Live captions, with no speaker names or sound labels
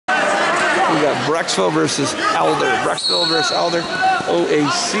We got Brecksville versus Elder. Brecksville versus Elder.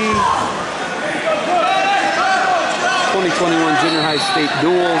 OAC. 2021 Junior High State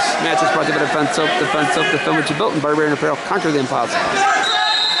Duels. Matches brought to you by Defense Up. Defense Up, the film which you built in Barbarian Apparel. Conquer the impossible.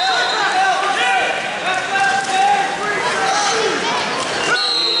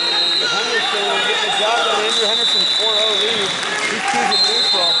 Henderson 4-0 lead. He's choosing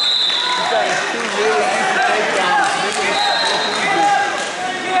neutral. He's got his two really easy takedowns. Making this stuff look easy.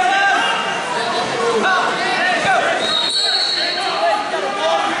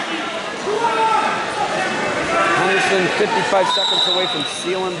 Henderson 55 seconds away from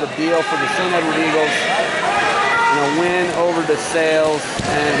sealing the deal for the St. Edward Eagles. And a win over the Sales.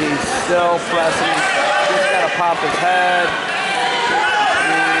 And he's still pressing. Just got to pop his head.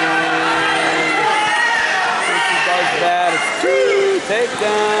 That it's two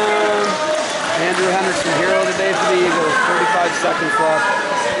takedown. Andrew Henderson, hero today for the Eagles. 35 seconds left.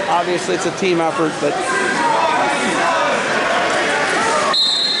 Obviously, it's a team effort, but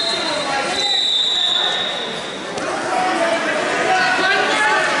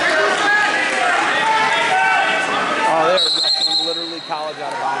oh, they're wrestling literally college out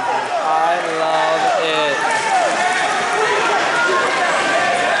of bounds. I love it.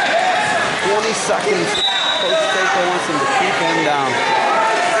 20 seconds. Coach Staple wants him to keep him down.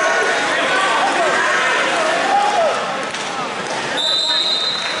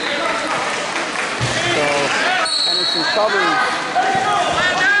 So, Henderson covering.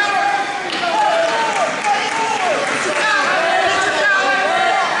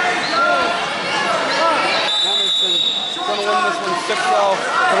 Henderson's going to win this one 6-0.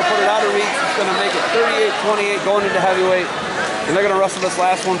 Going to put it out of reach. He's going to make it 38-28 going into heavyweight. And they're going to wrestle this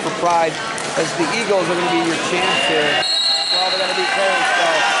last one for pride. As the Eagles are going to be your champs here. Well, they're going to beat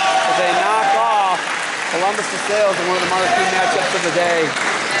Perrysville. If they knock off Columbus to Sales in one of the marquee matchups of the day,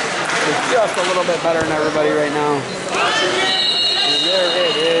 they're just a little bit better than everybody right now. And there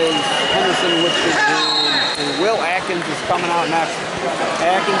it is. Henderson with the win. And Will Atkins is coming out next.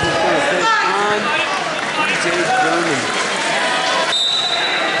 Atkins is going to take on J. German.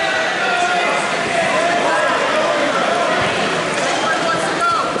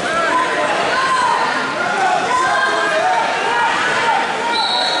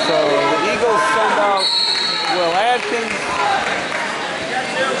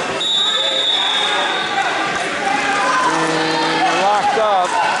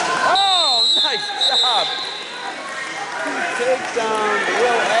 Takedown,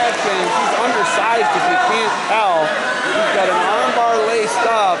 Will Atkins. He's undersized if you can't tell. He's got an armbar laced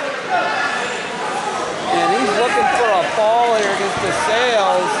up. And he's looking for a fall here against the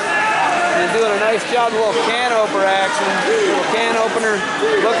Sales. And doing a nice job, a little can opener action. Little can opener.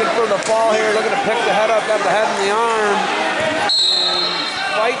 Looking for the fall here. Looking to pick the head up. Got the head in the arm. And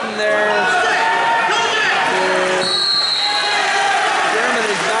fighting there. And German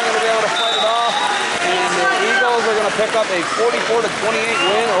is not going to be able to fight it off. And the Eagles are going to pick up a 44-28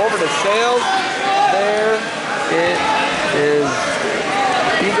 win over the Sales. There it is.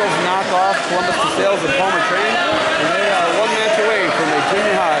 Eagles knock off Columbus to Sales and Palmer Train, and they are one match away from a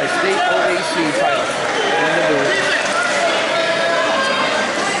junior high state OAC title. And they do it.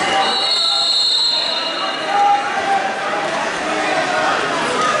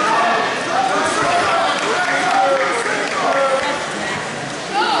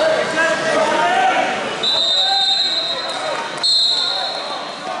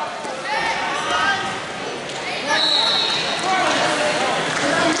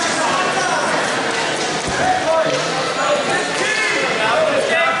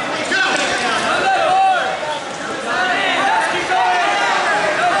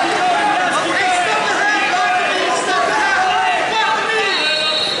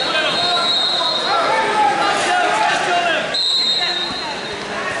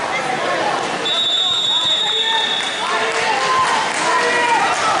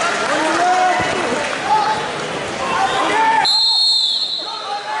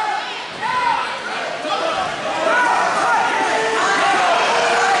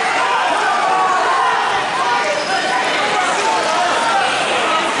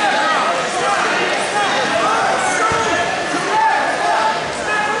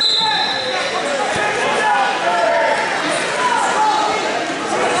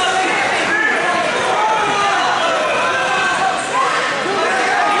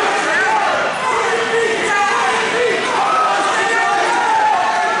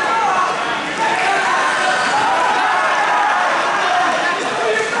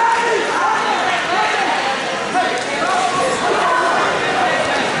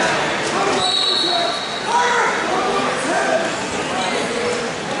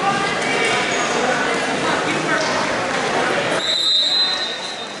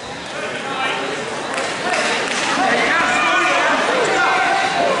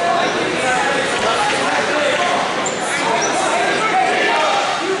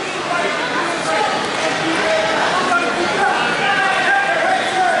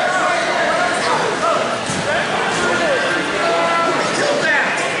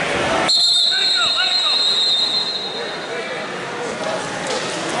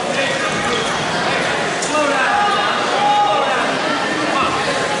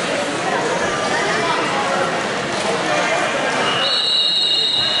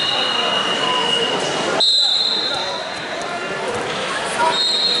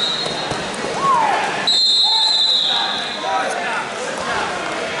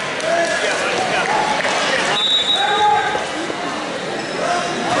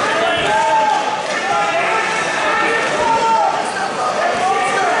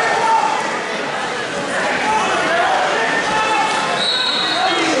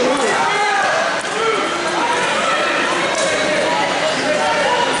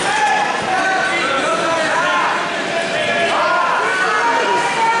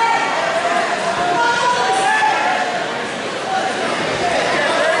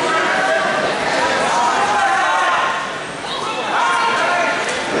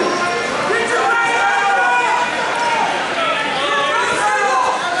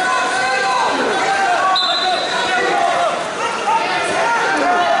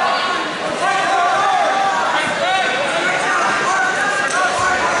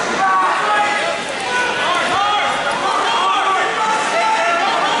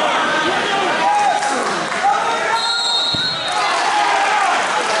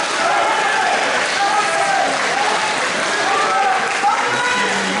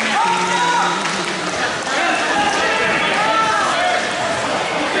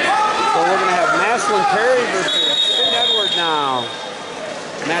 Maslin Perry versus St. Edward now.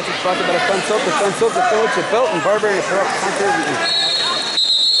 Match is brought to you by the Sun Soap. The Sun Soap, the sandwich is built in Barbarian Apparel.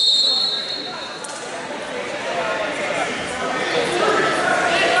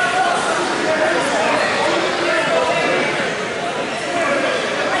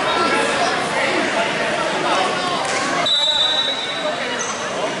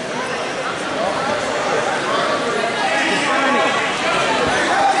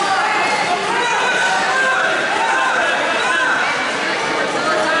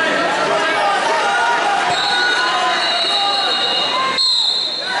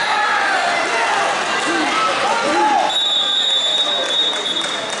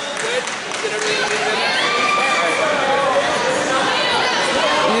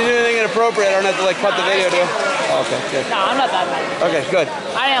 Appropriate. I don't have to like cut the video, do you? Oh, okay, good. No, I'm not that bad. Okay, good.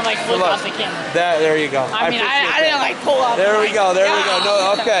 I didn't like flip off the camera. There you go. I didn't like pull off. There we go. There we go.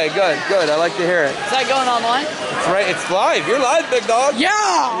 No, okay, good. I like to hear it. Is that going online? It's right. It's live. You're live, big dog. Yeah.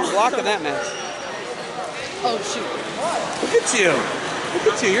 You're blocking that match. Oh shoot. Look at you.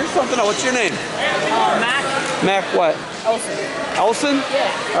 Look at you. You're something else. What's your name? Mac. Mac what? Elson. Elson? Yeah.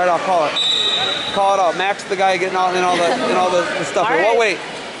 All right, I'll call it. Call it out. Mac's the guy getting all the stuff. All right. What weight?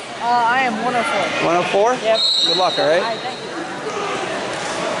 I am 104. 104? Yep. Good luck, all right? All right, thank you.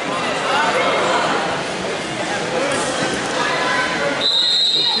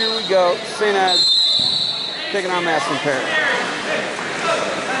 So here we go. St. Ed's taking on Maslin Perry.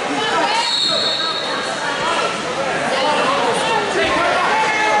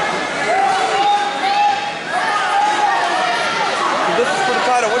 So this is for the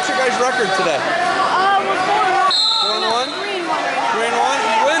title. What's your guys' record today? We're 4-1. 4-1? 3-1 right now. 3-1?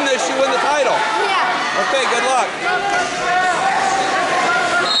 You win this, you win the title. Yeah. Okay, good luck.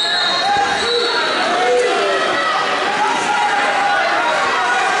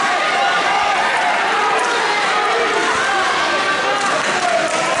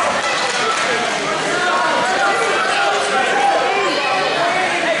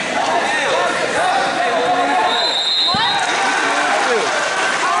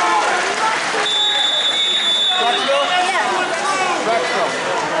 Brecksville.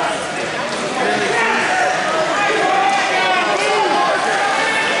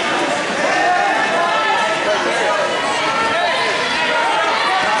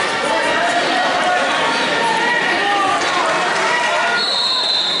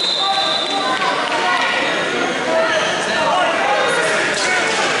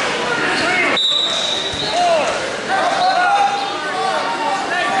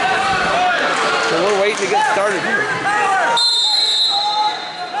 So we're waiting to get started here.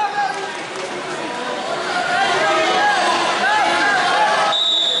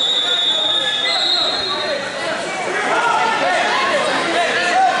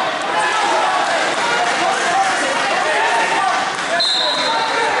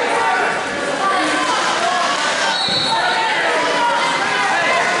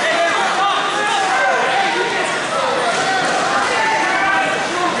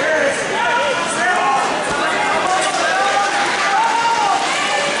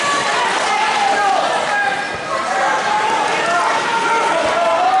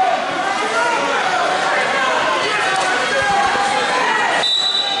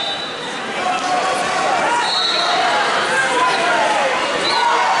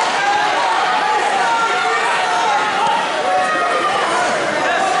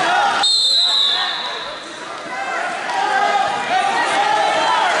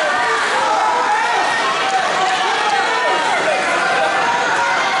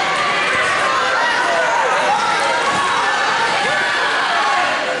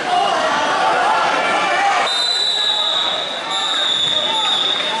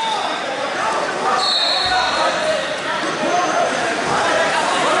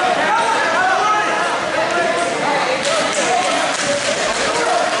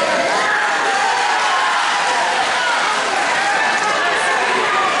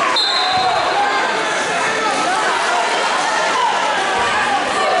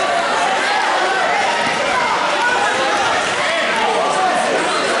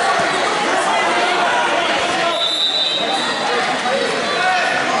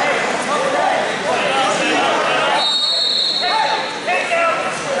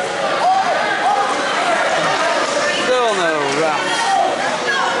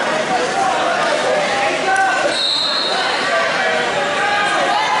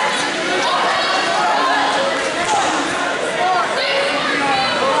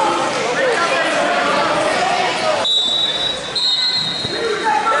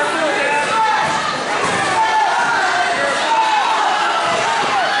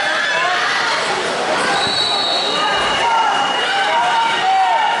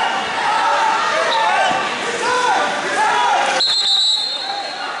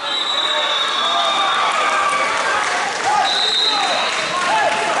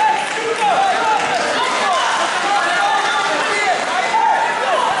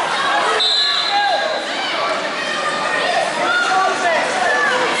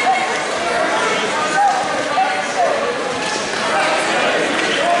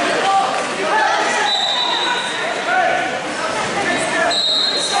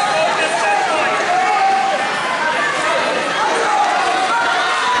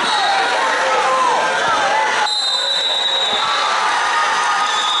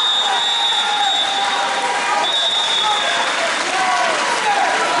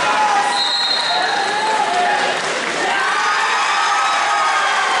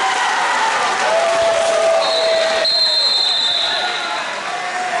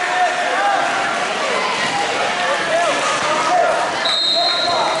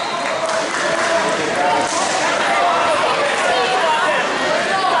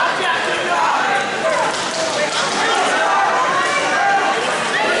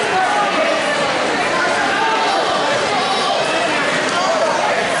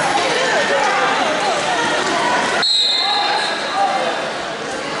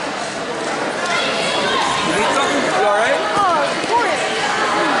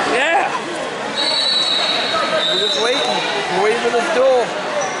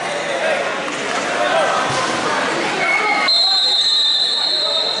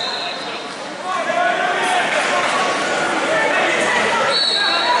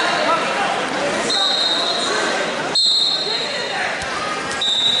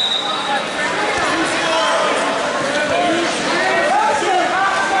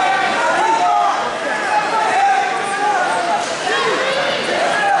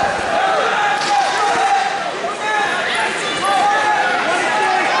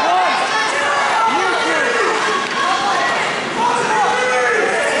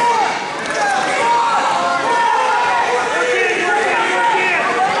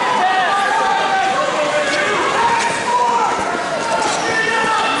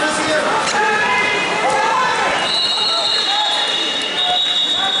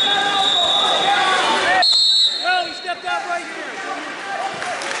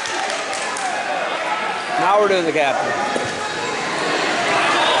 Now we're doing the captain.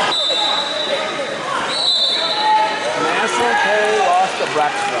 National Perry lost to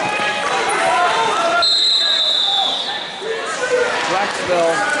Brecksville.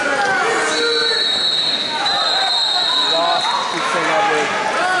 Brecksville lost to St. Edward.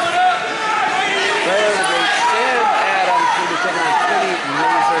 There the great Sam Adams will be taking on Kenny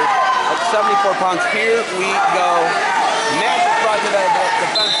Mazer at 74 pounds. Here we go. Magic brought to that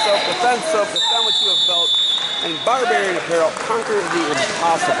defense soap, defend what you have built, and Barbarian Apparel, conquer the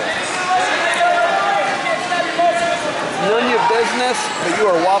impossible. None of your business, but you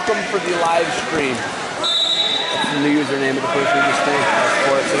are welcome for the live stream. That's the username of the person who just thanked us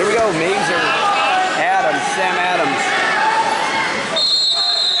for it. So here we go, Mazer, Adams, Sam Adams.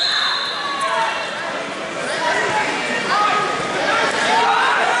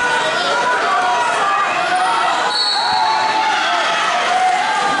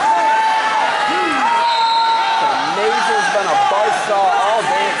 All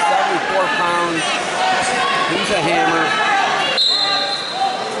day at 74 pounds. He's a hammer.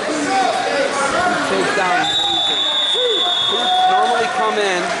 He takes down Boots normally come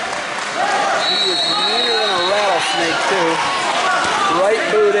in. He is meaner than a rattlesnake too. Right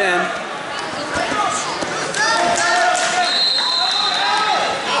boot in.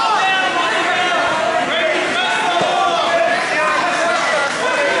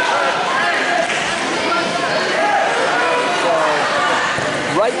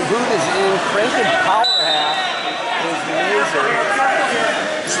 Right boot is in, cranking power half is Mazer.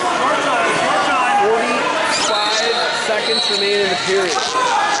 45 seconds remain in the period.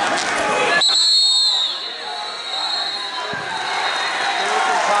 Cranking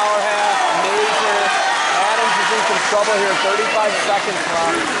power half, Mazer. Adams is in some trouble here, 35 seconds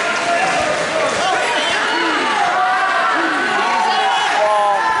left.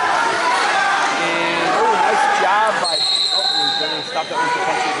 Stop that one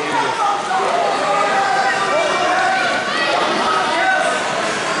potentially dangerous.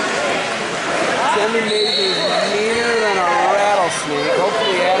 Kenny Mazer is meaner than a rattlesnake.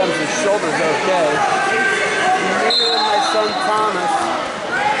 Hopefully Adams' shoulder's okay. Meaner than my son Thomas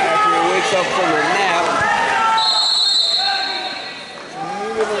after he wakes up from a nap.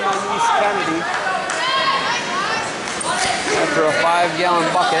 Meaner than my niece Kennedy after a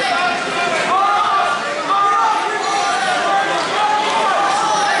 5-gallon bucket.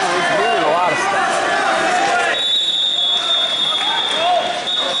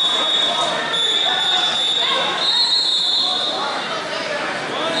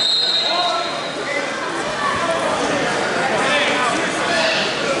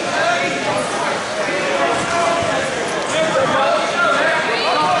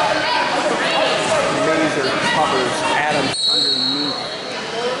 Adams underneath.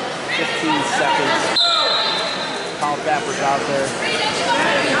 15 seconds. Paul Tapper's out there.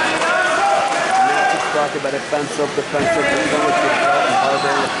 Magic brought by defensive, defend what you built, and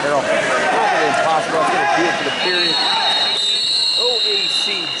Barbarian Apparel. Not going to be impossible. It's going to do it for the period. OAC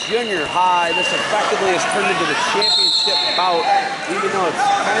Junior High. This effectively has turned into the championship bout, even though it's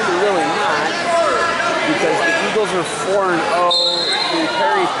kind of really not, because the Eagles are 4-0. The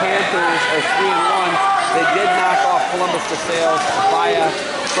Perry Panthers are 3-1. They did knock off Columbus DeSales via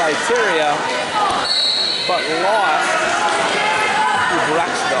criteria, but lost to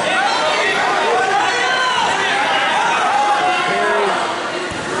Brecksville. Perry,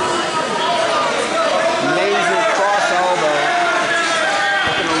 Mazer cross elbow,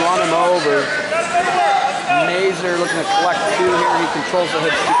 looking to run him over. Mazer looking to collect two here. He controls the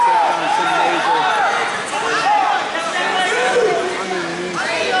hips to take down to Mazer.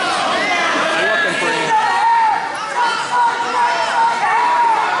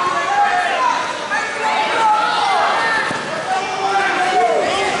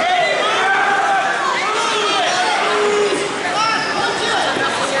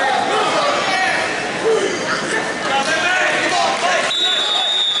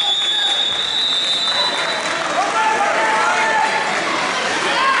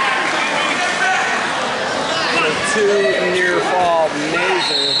 Near fall,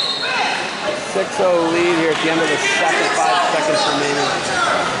 Mazer. 6-0 lead here at the end of the second, 5 seconds remaining.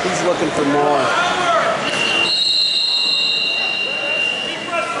 He's looking for more.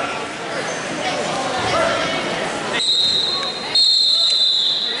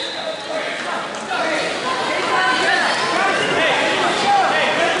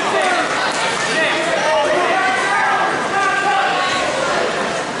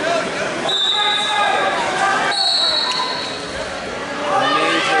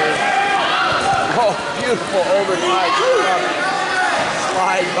 Beautiful overtime.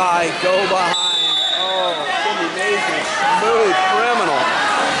 Slide by, go behind. Oh. Mazer, smooth criminal.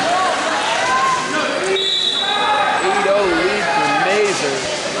 8-0 lead for Mazer.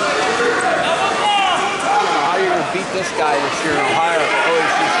 I don't know how you're going to beat this guy this year in Ohio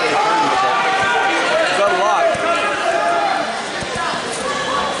OAC State Tournament, but good luck.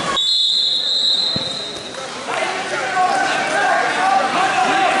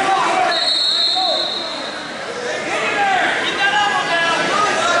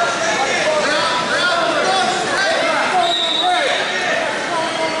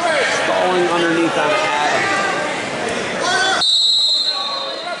 Underneath on Adam.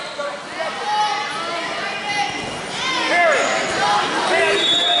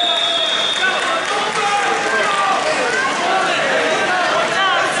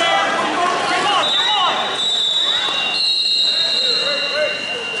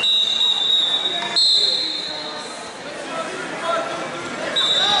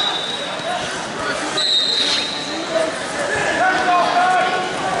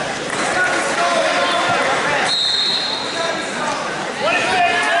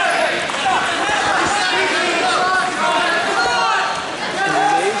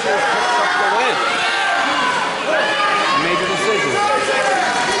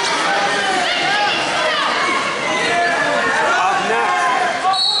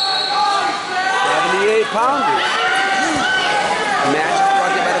 Pounders. Match is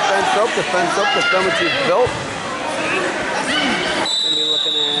brought to you by Defense Soap. Defense Soap, defend what you've built. Going to be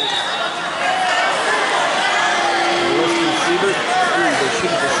looking at List and Siebert. They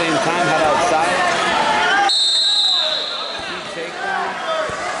shoot at the same time, head outside. Key takedown.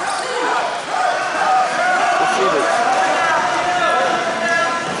 Siebert.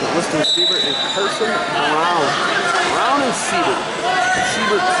 So List and Siebert and Carson Brown. Brown and Siebert.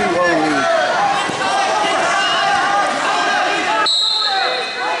 Siebert 2-0 lead.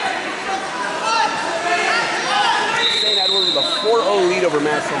 A 4-0 lead over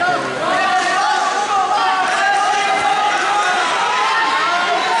Mass Ontario.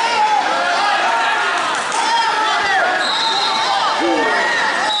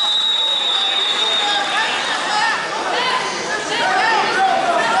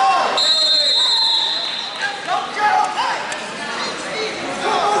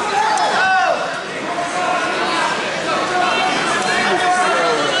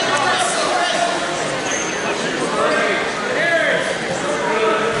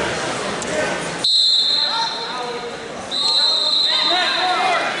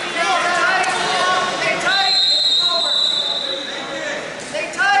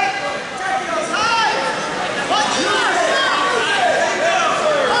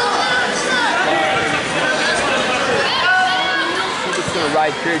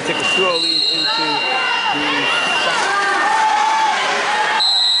 Ride period, take a 2-0 lead into the second.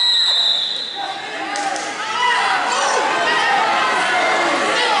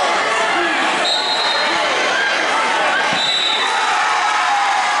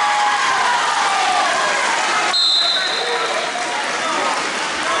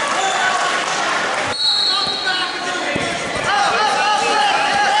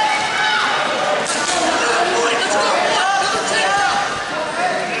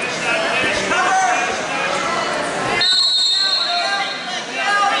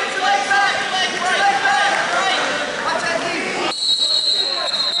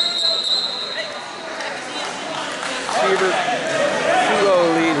 Siebert,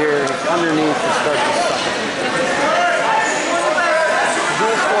 2-0 lead here underneath to start the second.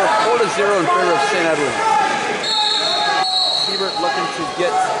 Dual score 4-0 in favor of St. Edward. Siebert looking to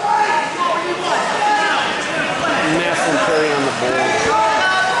get Mass Ontario on the board.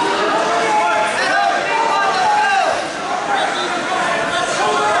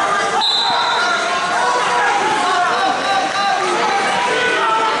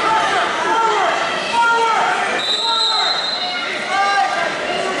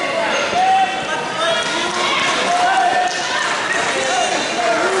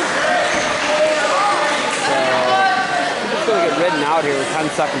 Out here with 10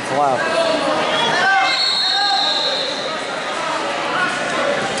 seconds left.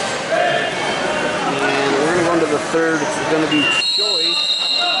 And we're going to go into the third. It's going to be choice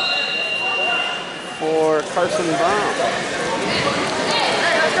for Carson Brown.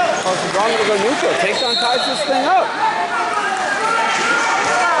 Carson Brown going to go neutral. Takedown ties this thing up.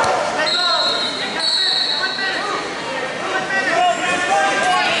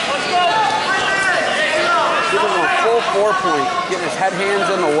 Full 4-point, getting his head hands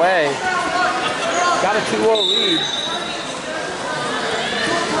in the way. Got a 2-0 lead.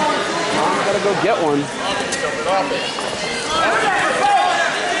 I'm gonna go get one.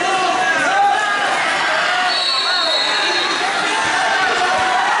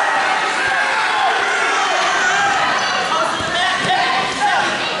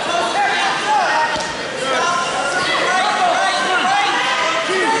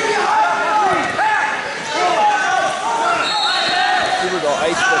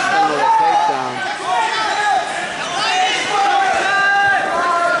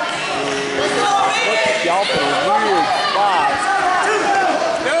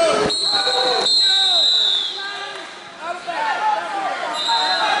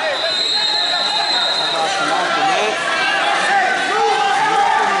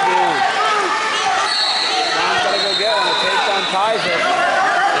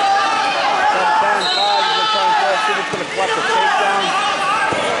 left the takedown.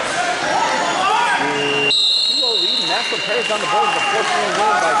 2-0 lead, and that's what Perry's on the board with a 14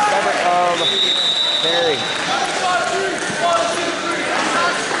 win by Trevor of Perry.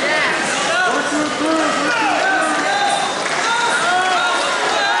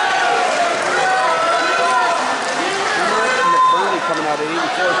 McBurney coming out at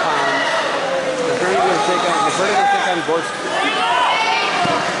 84 pounds. McBurney going to take on Gorski.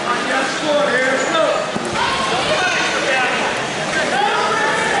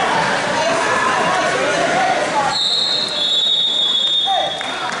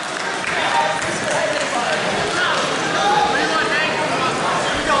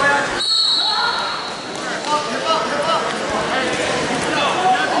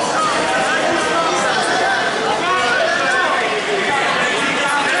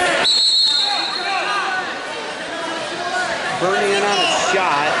 Bernie in on a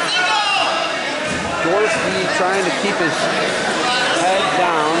shot. Gorski trying to keep his head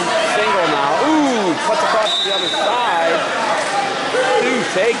down. Single now. Ooh, cuts across to the other side. 2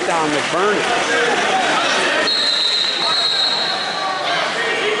 takedown with Bernie.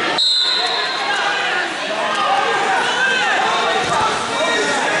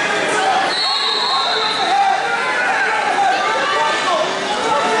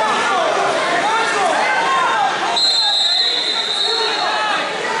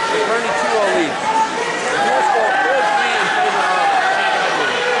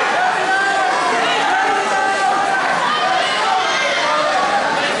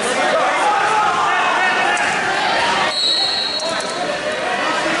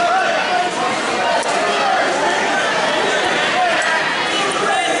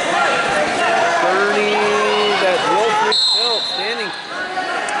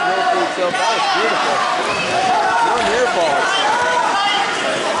 That was beautiful. No near balls.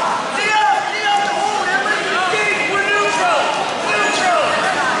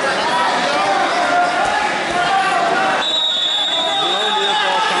 No near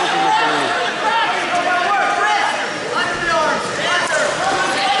ball count from McBurney.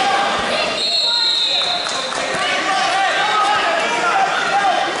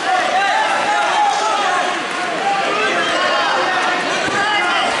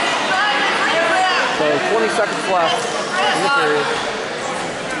 So 20 seconds left in the period.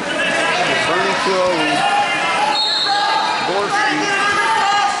 McBurney 2-0 lead. Gorski.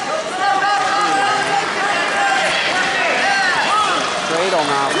 Cradle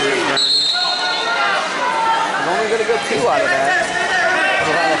now for McBurney. He's only going to get 2 out of that.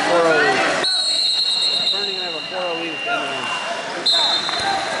 He'll have a 4-0 lead. McBurney going to have a 4-0 lead at the end of the game.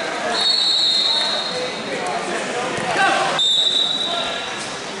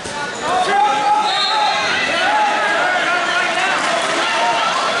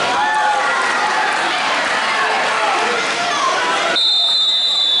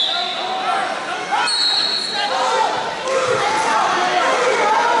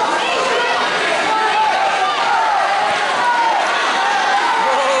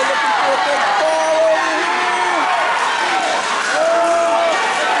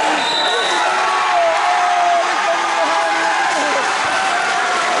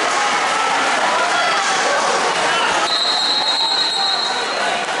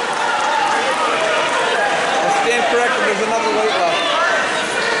 There's another weight left.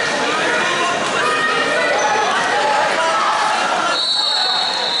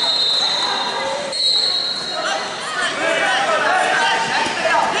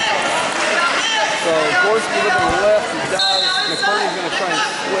 So Gorski looking to the left, he does. McBurney's going to try and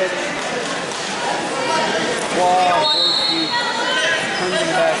switch. Wow, Gorski turns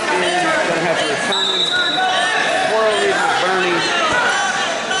him back in. He's going to have to return him. 4-0 lead McBurney.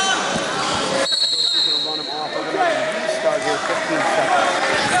 Start here, 15 seconds.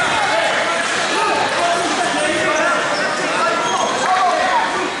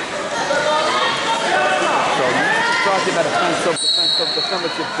 So, brought you about defend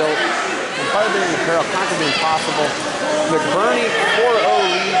what you've built. And firebearing apparel, conquer the impossible. McBurney, 4-0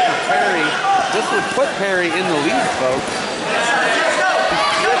 lead for Perry. This would put Perry in the lead, folks.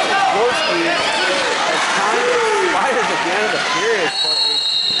 Gorski as time expires at the end of the period for a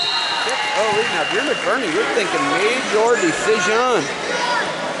 6-0 lead. Now, if you're McBurney, you're thinking major decision.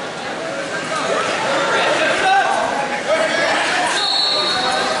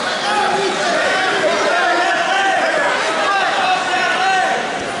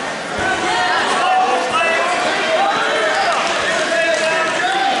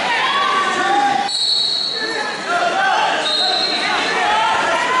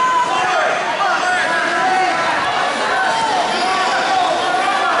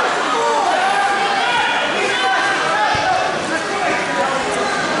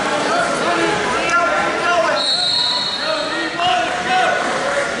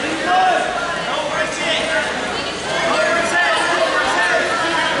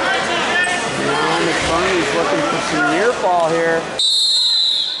 looking for some near fall here.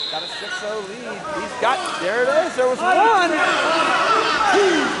 Got a 6-0 lead. He's got, there it is. There was one.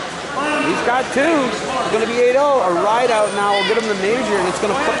 He's got two. It's going to be 8-0. A ride out now will get him the major, and it's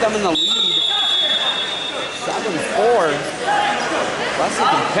going to put them in the lead. 7-4. Less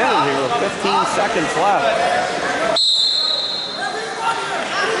than 10 here with 15 seconds left.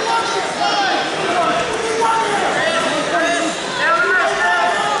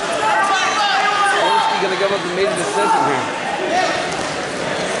 Going to give up the major decision here.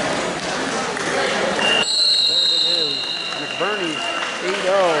 There it is. McBurney, 8-0.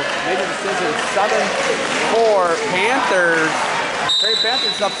 Major decision, 7-4. Panthers. Straight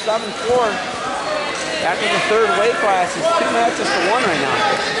Panthers up 7-4. After the third weight class, it's 2 matches to 1 right now.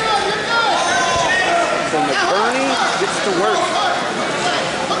 So McBurney gets to work.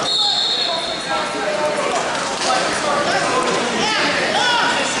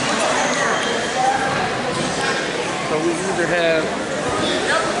 So we either have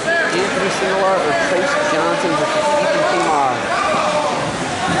Anthony Sindelar or Trace Johnson versus Ethan Kumar.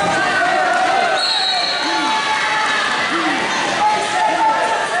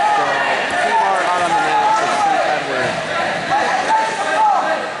 So Kumar out on the mat for St. Edward.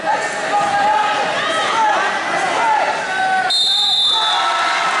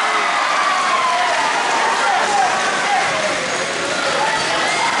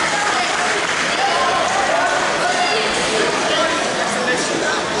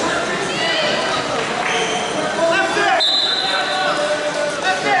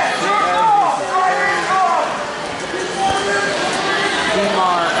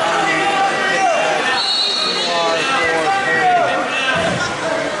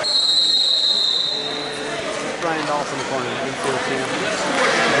 In the corner, infield champ.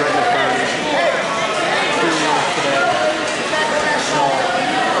 Brett McBurney. 2 wins today. So,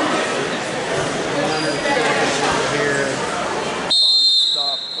 here. Fun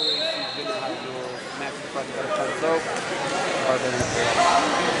stuff. OAC junior high duels. Max is probably got a ton of soap. Hard in the field.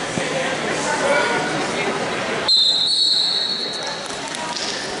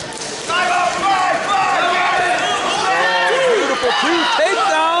 Oh, beautiful 2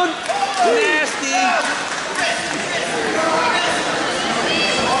 takedown. Nasty.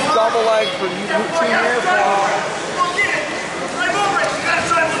 Double leg for 2 near fall.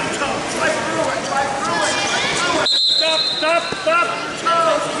 Stop.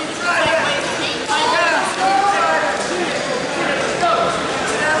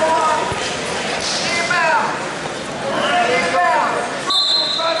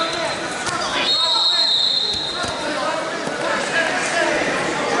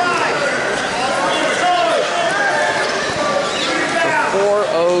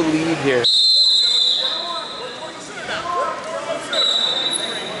 Lead here.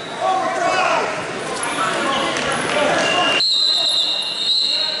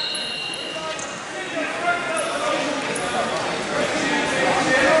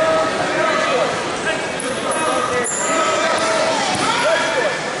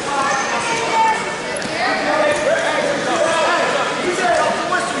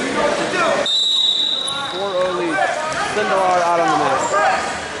 Sindelar out on the mat.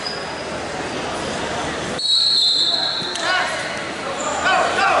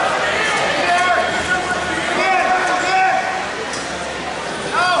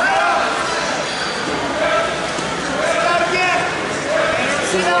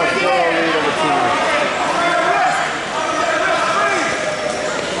 Sindelar 4-0 lead over Tina.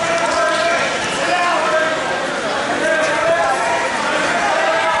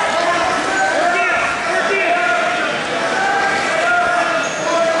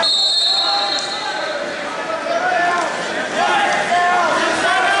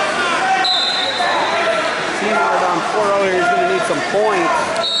 He's going to need some points.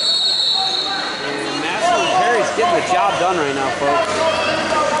 And Master Perry's getting the job done right now, folks.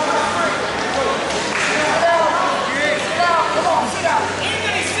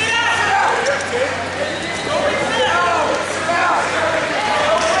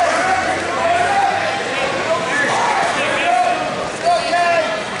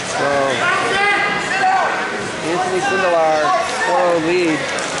 So, Anthony Sindelar, 4-0 lead.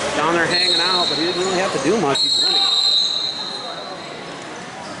 Down there hanging out, but he didn't really have to do much. He's winning.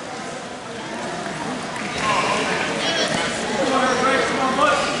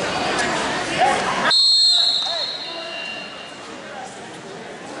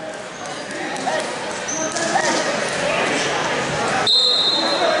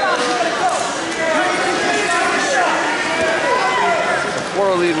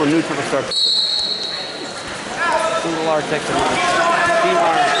 Lead when neutral to start. Sindelar takes a mark.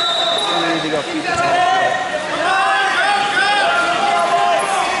 D-Mark. Need to go keep the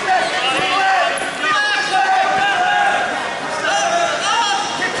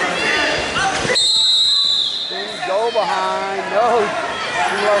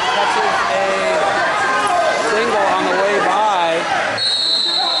Sindler catches a single on the way by.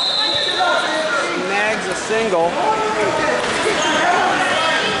 Snags a single.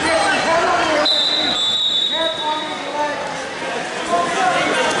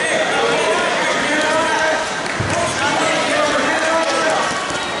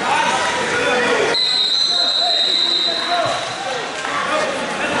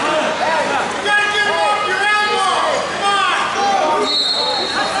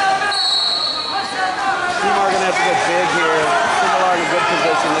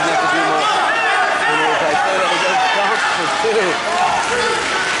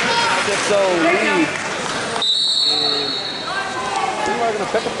 So lead, and we're going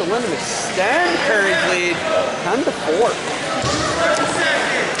to pick up the win and extend Perry's lead 10-4.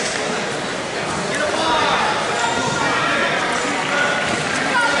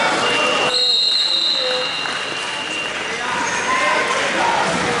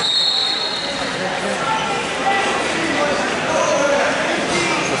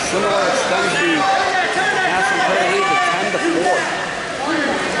 So Similar extends the National Perry lead to 10-4.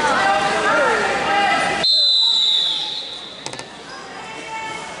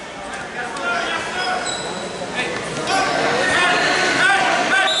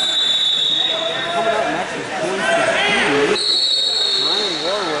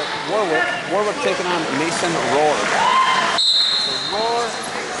 Warwick taking on Mason Rohr. So Warwick.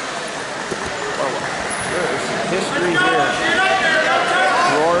 There is some history here.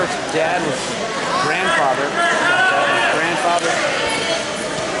 Rohr's dad was grandfather. His grandfather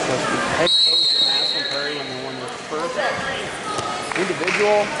was the head coach at National Prairie when they won their first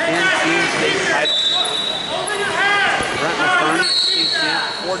individual and team state title. Brent McBurney, state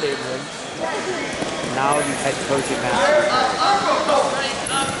champ for Dave Riggs. Now the head coach at National Prairie.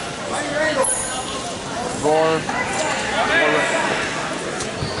 Warwick,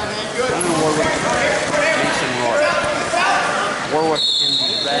 Mason Rohr. Warwick in the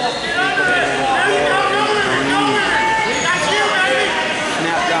red, Rohr in the green.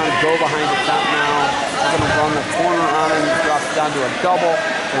 Snap down, go behind the top now. We're going to run the corner on him, drops down to a double.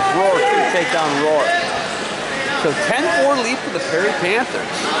 As Rohr can take down Rohr. So 10-4 lead for the Perry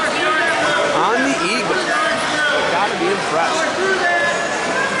Panthers. On the Eagles. Gotta be impressed.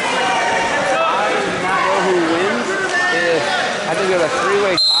 Who wins if I think we have a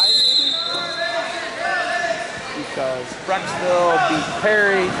three-way tie maybe, because Brecksville beat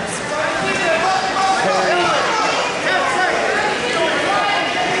Perry, Perry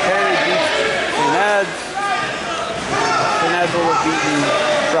beat St. Ed's, St. Ed's will have beaten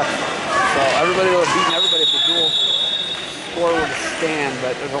Brecksville. So everybody will have beaten everybody if the dual score were to stand,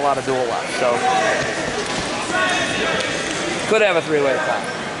 but there's a lot of dual left, so could have a three-way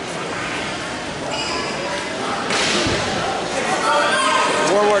tie.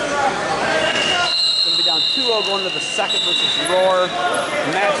 Warwick going to be down 2-0 going to the second versus Rohr. The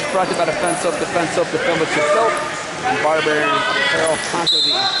match is brought to you by Defense Soap, the film with your soap, and Barbarian Apparel, conquer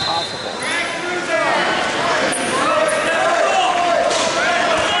the impossible.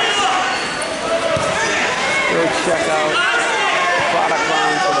 Go check out product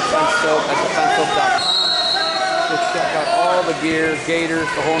line for Defense Soap at defensesoap.com. Go check out all the gear, gaiters,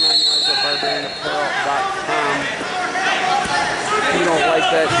 the whole 9 yards at barbarianapparel.com. If you don't like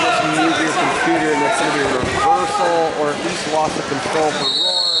that, just mute your computer and it's going to be a reversal or at least loss of control for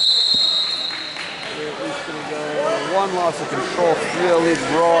Rohr. We're at least going to go 1 loss of control, 3-0 lead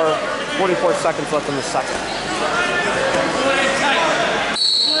Rohr. 44 seconds left in the second.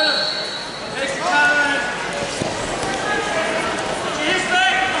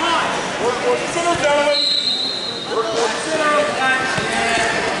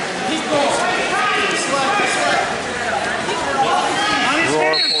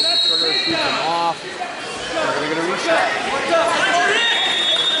 Rohr pulls the trigger, shoots him off. We're going to get a reset.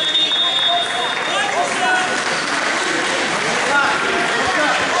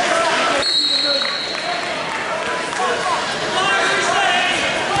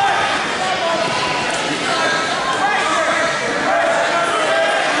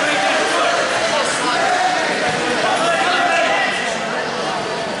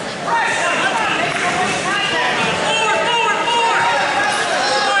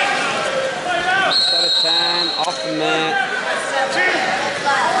 Off the mat.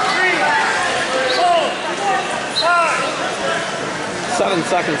 7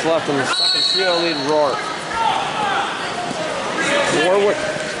 seconds left in the second. 3-0 lead Rohr. Warwick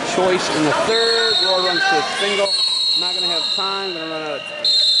choice in the third. Rohr runs to a single. Not going to have time. Going to run out of time.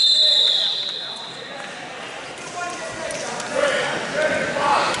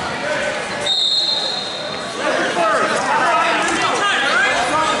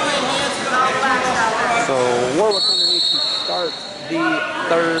 start the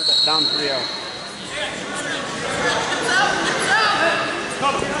third down 3-0.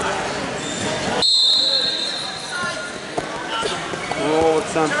 Roll with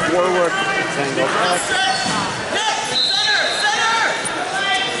some forward. Tango back.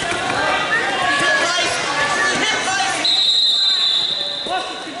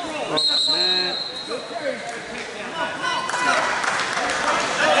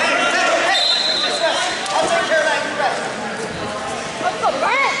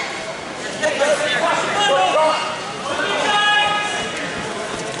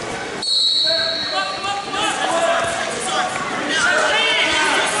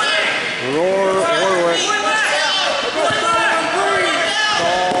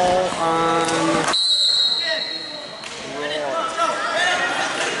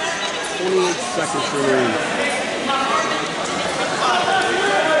 Seconds remaining.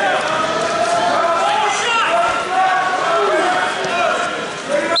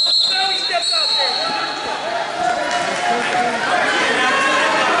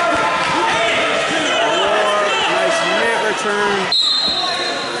 Nice net return.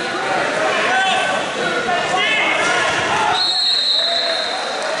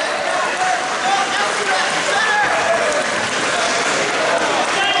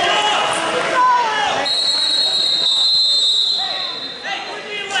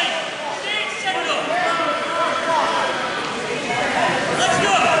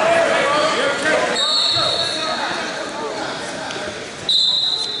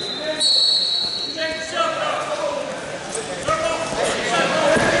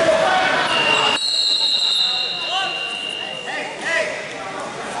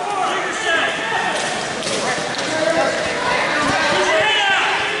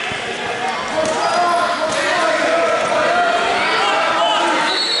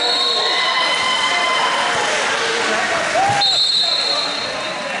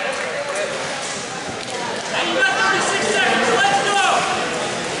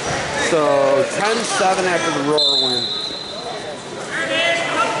 So 10-7 after the Roar win.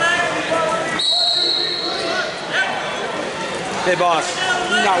 Hey boss,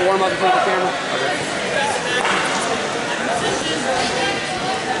 you not warm up in front of the camera? Okay.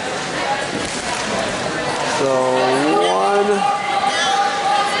 So 1-7.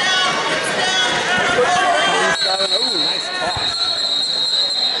 Ooh, nice toss.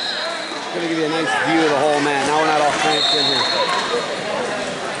 Gonna give you a nice view of the whole man. Now we're not all cramped in here.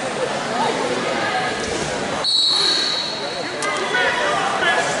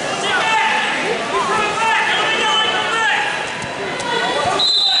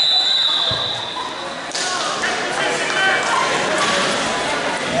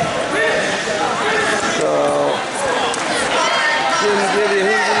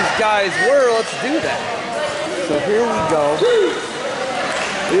 Guys were, let's do that. So here we go.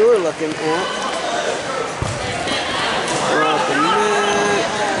 We were looking at we're off the net,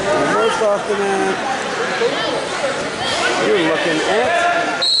 almost off the net. We were looking at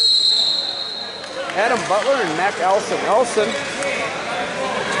Adam Butler and Mac Elson. Elson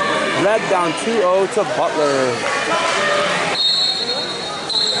led down 2-0 to Butler.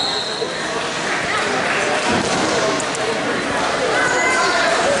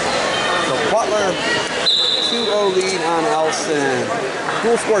 Butler, 2-0 lead on Elson.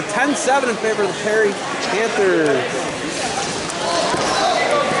 School score 10-7 in favor of the Perry Panthers.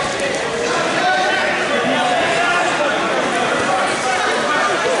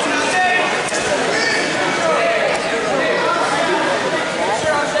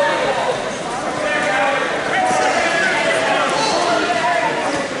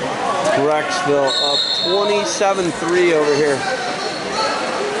 Brecksville up 27-3 over here.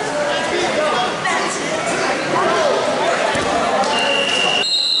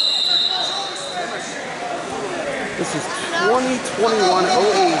 This is 2021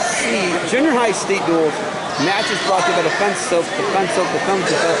 OAC Junior High State Duels. Matches brought to you by Defense Soap, and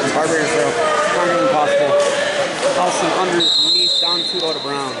Barbarian Trail. Stronger than possible. Elson underneath, down 2-0 to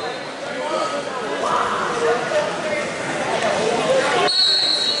Brown.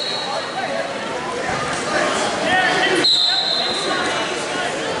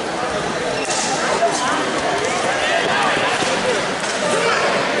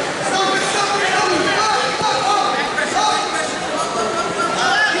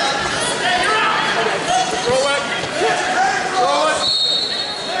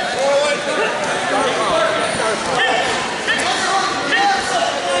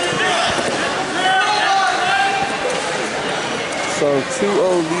 So 2-0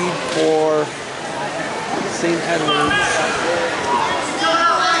 lead for St. Edwards.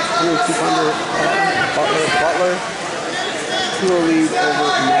 200 Butler. 2-0 lead over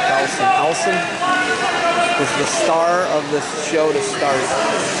Mac Elson. Elson was the star of this show to start.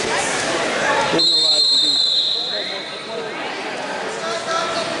 Didn't know how to see.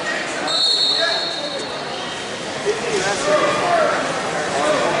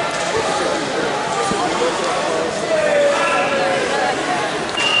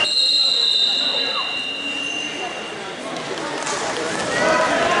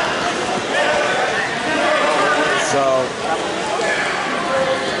 So,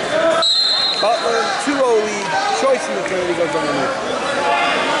 Butler, 2-0 lead. Choice in the third. He goes underneath.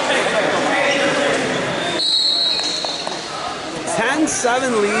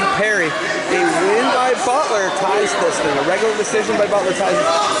 10-7 lead Perry. A win by Butler ties this thing. A regular decision by Butler ties it.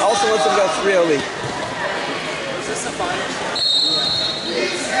 Also lets them go 3-0 lead. Is this the final?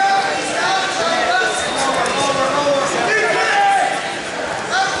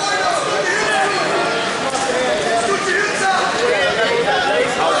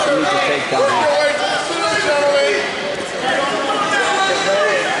 Elson needs to take down.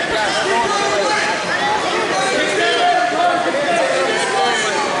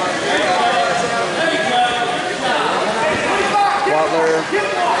 Butler,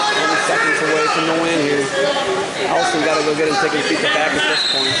 20 seconds away from the win here. Elson got to go get him taking feet back at this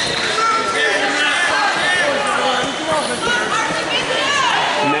point.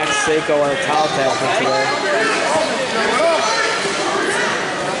 Max Seiko on a towel tap for today.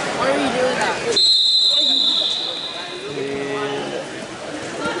 Why are you doing that? And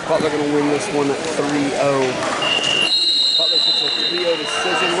Butler going to win this one at 3-0. Butler gets a 3-0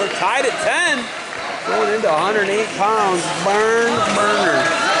 decision. We're tied at 10. Going into 108 pounds. Burner.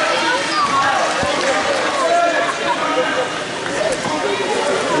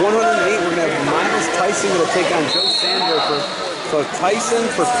 108, we're going to have Miles Tyson going to take on Joe Sandurfer. So Tyson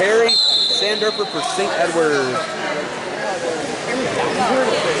for Perry, Sandurfer for St. Edward.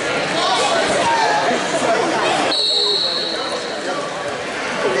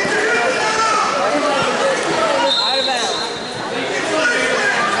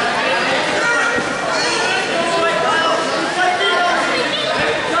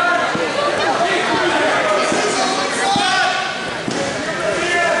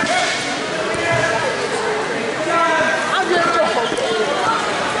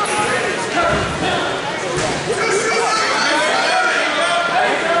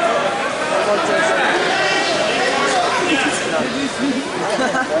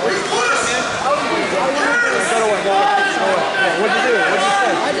 Out of bounds. What'd you do? What'd you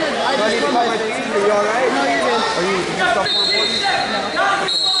say? I did. Are you all right? No, you're good. Are you stuff more important? No.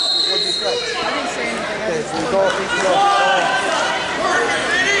 What'd you say? I didn't say anything. Okay, so go.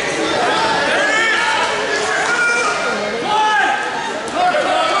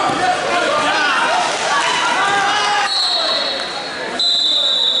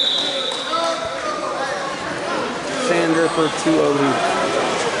 Sandurfer 2-0 lead.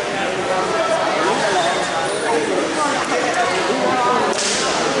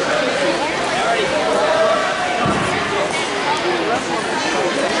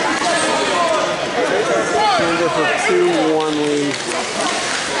 For 2-1 lead.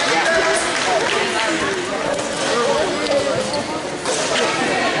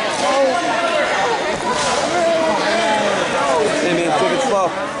 Hey man, take it slow.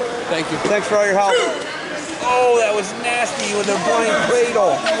 Thank you. Thanks for all your help. Oh, that was nasty with a blind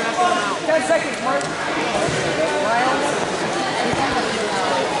cradle. 10 seconds, Mark.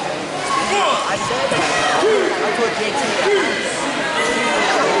 I said that. I told JT.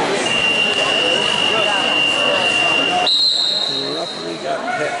 Got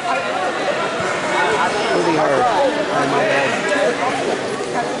hit pretty hard on my head.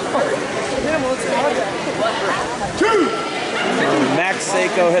 Max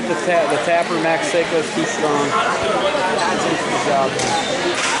Seiko hit the tapper. Max Seiko is too strong. Good job.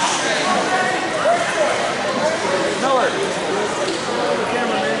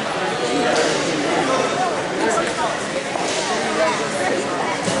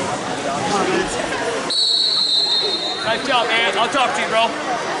 Nice job, man. I'll talk to you, bro.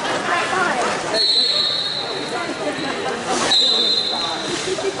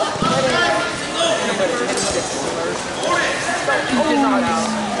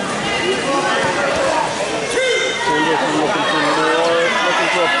 Looking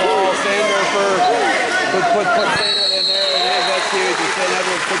for a fall. Sandurfer put Sandurfer in there. And that's huge. And St.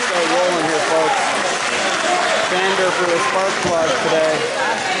 Edward puts that rolling here, folks. Sandurfer the spark plug today.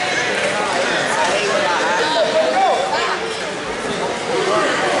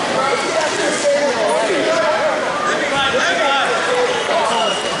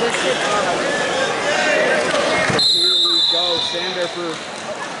 Here we go. Sandberger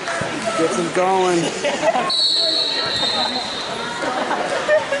gets him going.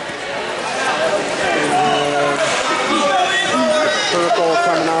 Purple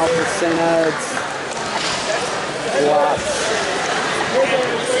coming out for St. Ed's. Watts.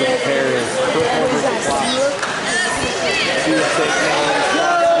 Compares. Purple versus Watts. Two takedowns.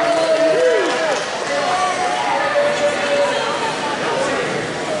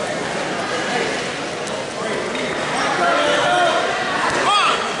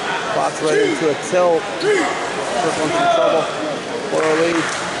 Watts right into a tilt. Purple's in trouble. 4-0 lead.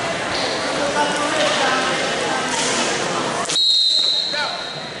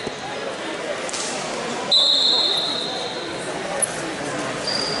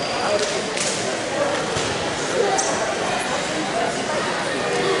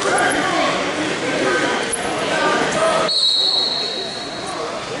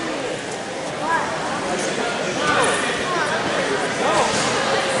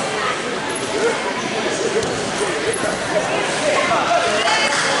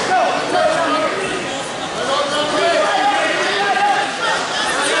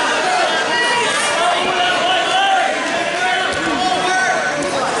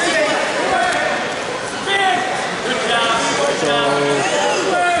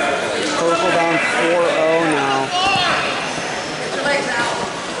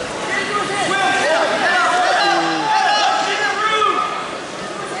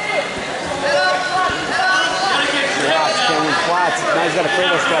 Now he's got a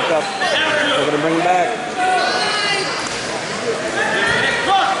cradle strapped up. They're going to bring him back.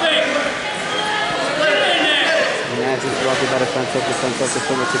 Imagine Rocky better defense up, defensive,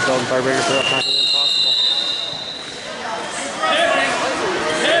 to build firebreaker for up. Not going to be impossible.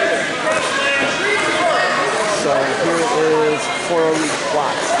 So here it is, 4-0 lead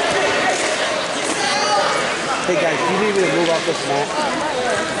Watts. Hey guys, do you need me to move off this mat?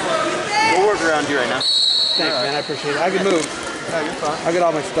 We'll work around you right now. Thanks, man. I appreciate it. I can move. Yeah, you're fine. I'll get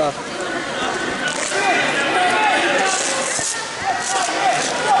all my stuff.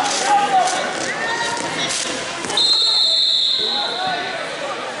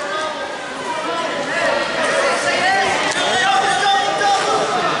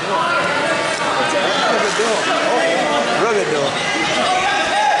 Real good deal.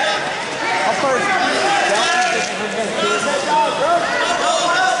 How far is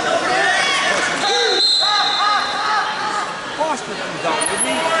Boston comes out, didn't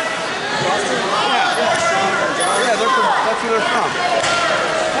he? Boston? Yeah, they're from, that's where they're from.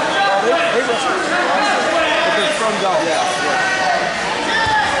 They were from Boston, but they're from Dallas. Yeah.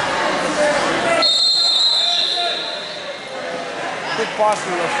 Big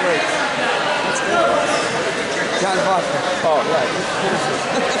Boston lifts weights. That's good. John Boston. Oh, right.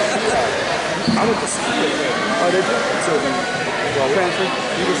 I went to school with him. Oh, did you? So, Transfer?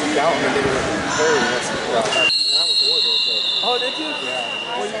 he was a scout and then they were very nice. Oh, did you? Yeah.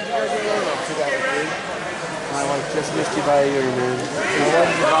 When did you graduate? 2003. My wife just missed you by a year, man. My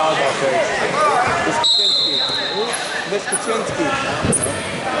wife's a volleyball coach. Miss Kaczynski. Miss Kaczynski.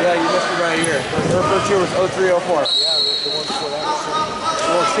 Yeah, you missed her by a year. Her first year was 03, 04. Yeah, the one before that was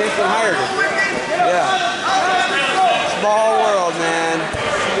Well, Shanklin hired her. Yeah. Small world, man.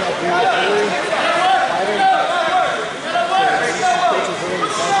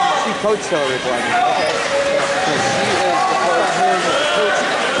 She coached Hillary Clinton. Okay. So she is the coach.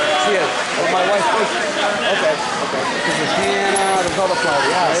 She is. Well, my wife coached. Okay. This is Hannah, the other player.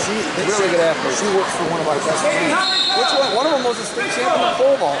 Yeah, right? Really good athlete. She works for one of our best friends. Which one? One of them was a state champion in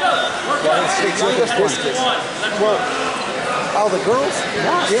pole vault. Yeah, state champion discus. Well, oh, the girls?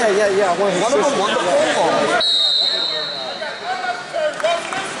 Yeah. One of them won the pole vault.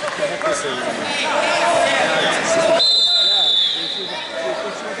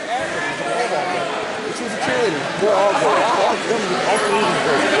 She was a cheerleader. They're all good. All three of them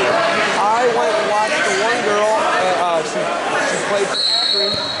great. I went and watched the one girl. She played for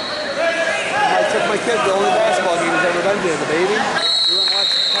Akron. I took my kid to the only basketball game he's ever been to, the baby. We went and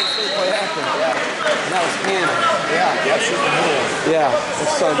watched Penn State play Akron. And that was Hannah. Yeah, she's the middle. Yeah,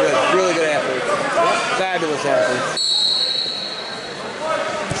 it's so good. Really good athlete. Fabulous athlete.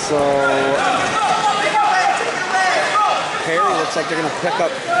 So Perry looks like they're going to pick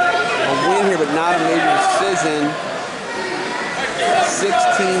up a win here, but not a major decision.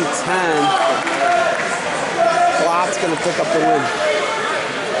 16-10. Klott's going to pick up the win.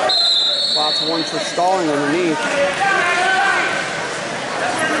 Klott's one for stalling underneath.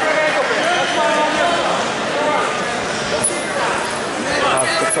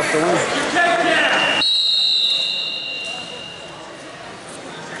 Klotz picks up the win.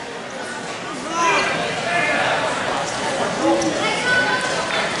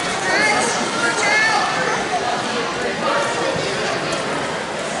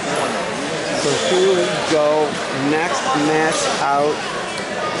 match out.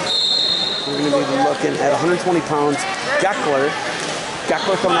 We're going to be looking at 120 pounds. Geckler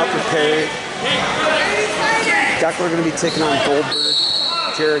coming out for Perry. Geckler going to be taking on Goldberg.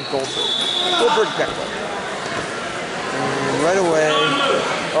 Jared Goldberg Geckler. And right away.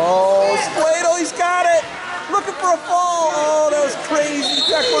 Oh, Splato, he's got it. Looking for a fall. Oh, that was crazy.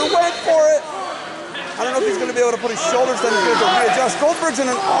 Geckler went for it. I don't know if he's going to be able to put his shoulders down. He's going to have to readjust. Goldberg's in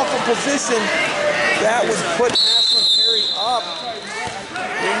an awful position. That was put Ashlyn Perry up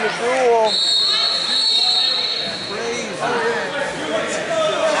in the duel.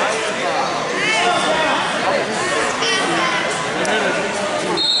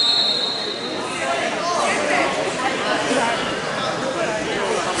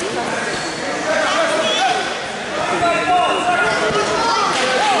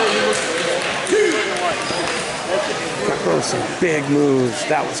 Some big moves.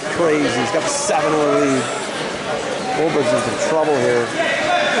 That was crazy. He's got a 7-0 lead. Goldberg's in some trouble here.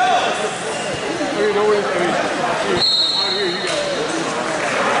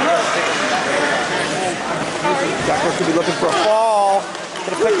 Geckler could be looking for a fall.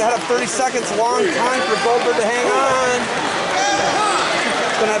 Could have picked the head up 30 seconds. Long time for Goldberg to hang on.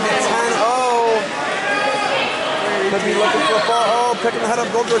 It's going to be 10-0. Could be looking for a fall. Oh, picking the head up.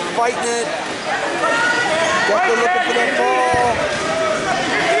 Goldberg fighting it. Geckler looking for that ball.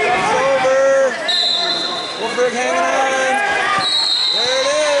 It's over. Goldberg hanging on. There it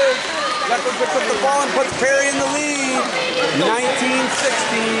is. Geckler picks up the ball and puts Perry in the lead. 19-16.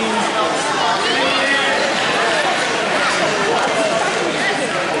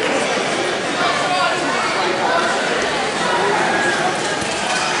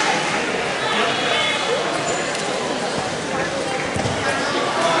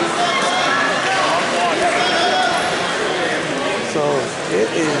 So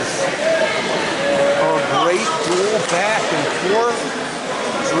it is a great duel back and forth.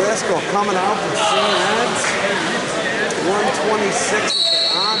 Driscoll coming out from St. Ed's. 126 is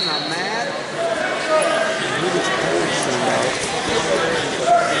on the mat.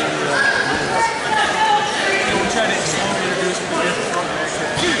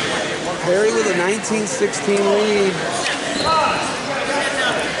 Perry with a 19-16 lead.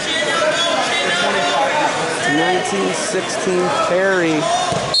 19-16 Perry.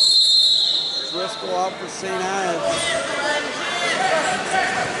 Driscoll out for St. Ed's.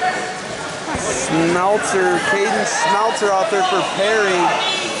 Caden Schmelzer out there for Perry.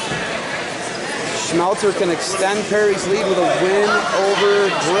 Schmelzer can extend Perry's lead with a win over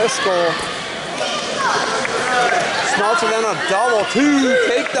Driscoll. Schmelzer then a double. 2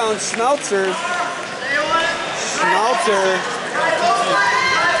 takedown Schmelzer. Schmelzer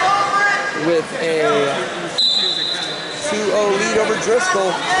with a 2-0 lead over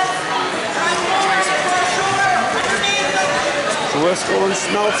Driscoll. Driscoll and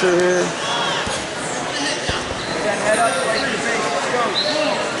Schmelzer here.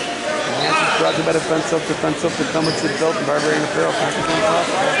 Brought to by defensive to come with your built and barbarian apparel packaging.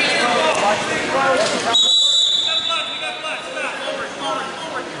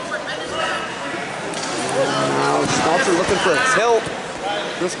 Now Schmelzer looking for a tilt.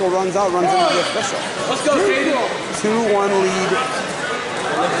 Driscoll runs out, runs into the official. Let's go, Katie. 2-1 lead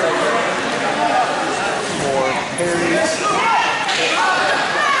for Perry.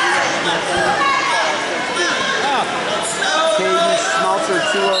 Caden Schmelzer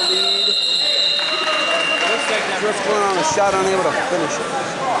 2-0 lead. Driscoll on a shot, unable to finish it.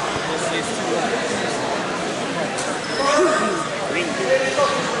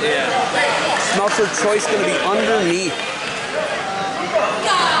 Schmelzer choice going to be underneath.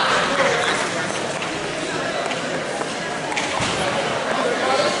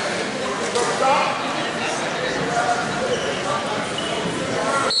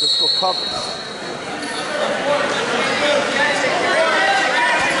 Driscoll covers.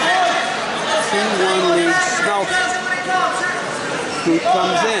 Lead Schmelzer. Scoop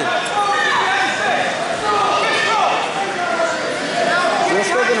comes in.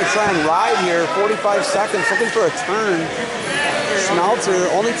 Driscoll going to try and ride here. 45 seconds, looking for a turn. Schmelzer,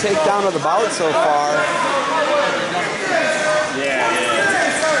 only takedown of the bout so far.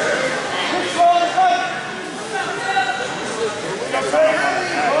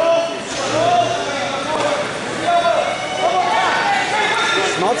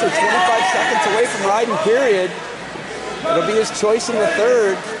 Schmelzer 25 seconds away from riding period. It'll be his choice in the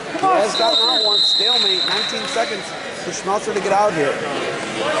third. He has gotten out once. Stalemate. 19 seconds for Schmelzer to get out here.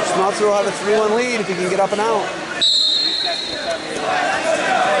 Schmelzer will have a 3-1 lead if he can get up and out.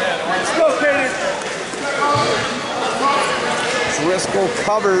 Let's go, Kaden. Driscoll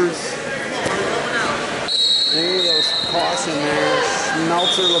covers. Maybe there was caution there.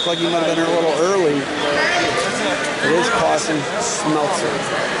 Smeltzer looked like he might have been there a little early. It is caution, Smeltzer.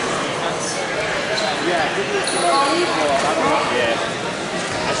 Yeah, I think it's I don't know yet.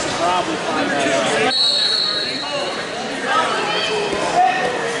 I should probably find that out.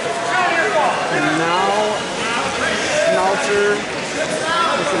 And now, Smeltzer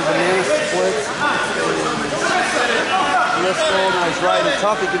with some banana splits. Driscoll, now he's riding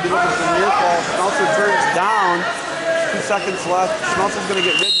tough. He could be looking for near fall. Smeltzer turns down. 2 seconds left. Smeltzer's going to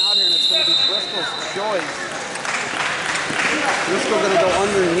get ridden out here, and it's going to be Driscoll's choice. Driscoll's going to go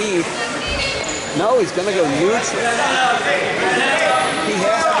underneath. No, he's going to go neutral. He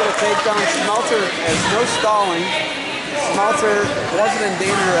has to get a takedown. Smeltzer has no stalling. Smeltzer wasn't in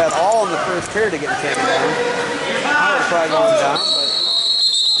danger at all in the first period of getting taken down. I would probably going down, but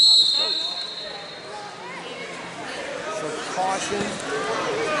I'm not his coach. So caution,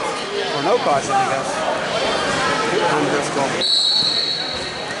 or no caution, I guess, on Driscoll.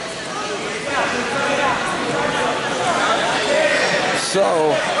 So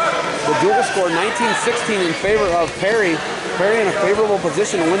the duel score 19-16 in favor of Perry. Perry in a favorable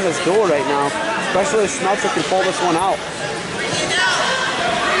position to win this duel right now, especially if Smeltzer can pull this one out.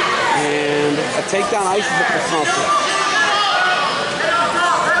 And a takedown ices it for Smeltzer.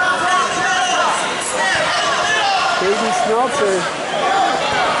 Caden Smeltzer,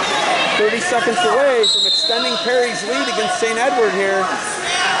 30 seconds away from extending Perry's lead against St. Edward here.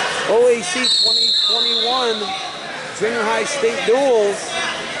 OAC 2021 Junior High State Duels.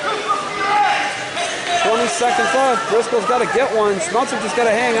 20 seconds left. Driscoll's got to get one. Smeltzer just got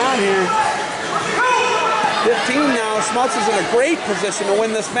to hang on here. 15 now. Smeltzer's in a great position to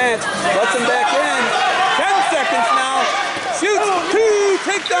win this match. Lets him back in. 10 seconds now. Shoots 2.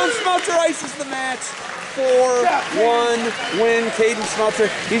 Takedown. Smeltzer ices the match. 4-1 win. Caden Smeltzer.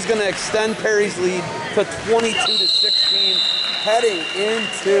 He's going to extend Perry's lead to 22-16. Heading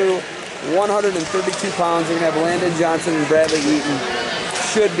into 132 pounds. We're going to have Landon Johnson and Bradley Eaton.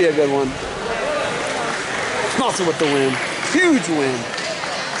 Should be a good one. Smeltzer with the win. Huge win.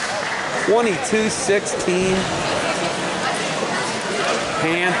 22-16.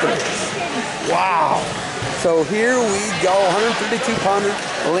 Panthers. Wow. So here we go. 132-pounder.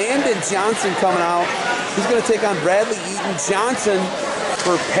 Landon Johnson coming out. He's going to take on Bradley Eaton. Johnson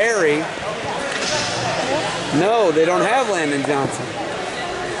for Perry. No, they don't have Landon Johnson.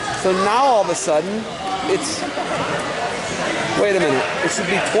 So now all of a sudden, it's... Wait a minute. It should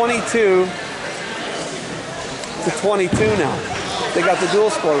be 22 to 22 now. They got the dual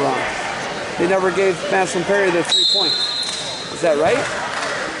score wrong. They never gave Madison Perry their 3 points. Is that right?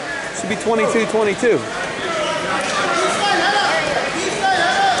 It should be 22-22.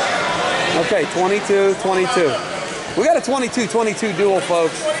 Okay, 22-22. We got a 22-22 duel,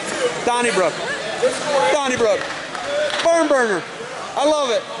 folks. Donnybrook. Donnybrook. Barn burner. I love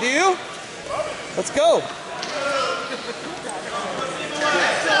it. Do you? Let's go.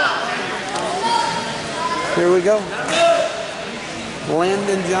 Here we go.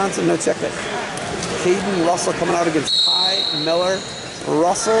 Landon Johnson, no, check that. Caden Russell coming out against Ty Miller.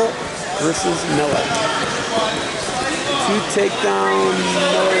 Russell versus Miller. 2 takedown.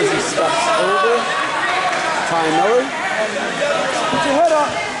 Miller as he steps over. Ty Miller. Put your head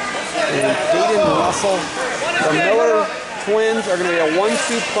up. And Caden Russell. The Miller twins are going to be a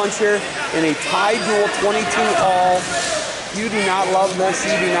 1-2 punch here in a tie duel, 22-all. You do not love this.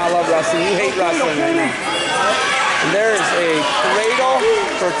 You do not love wrestling. You hate wrestling right now. And there's a cradle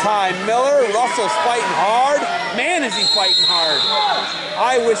for Ty Miller. Russell's fighting hard. Man, is he fighting hard.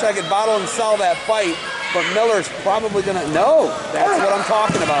 I wish I could bottle and sell that fight, but Miller's probably going to... No, that's what I'm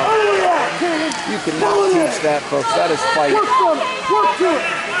talking about. You cannot teach that, folks. That is fight.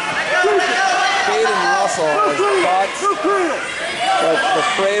 Caden Russell has guts, but the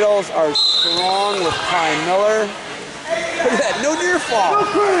cradles are strong with Ty Miller. Look at that, no near fall.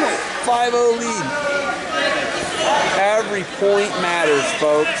 5-0 lead. Every point matters,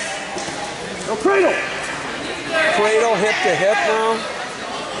 folks. No cradle. Cradle hip to hip now.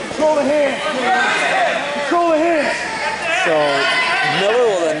 Control the hand. Control the hand. So Miller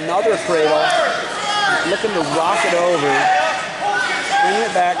with another cradle, looking to rock it over. Bringing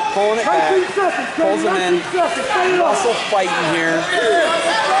it back, pulling it back, pulls him in. Russell fighting here.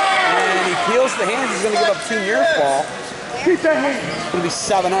 And he peels the hands. He's going to give up 2 near fall. Keep that hand. It's going to be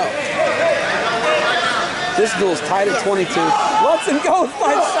 7-0. This duel's tied at 22. Lets him go with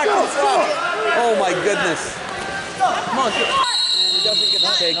 5 seconds left. Oh my goodness. Come on, And he doesn't get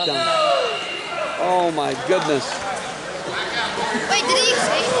the takedown. Oh my goodness. Wait, did he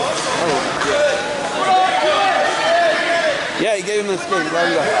say? Yeah, he gave him the escape. Let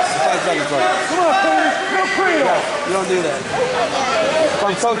him go. 5 seconds left. Come on, Cody. Yeah, you don't do that.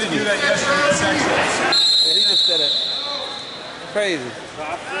 From coaching you. that yesterday in section. Yeah, he just did it. Crazy.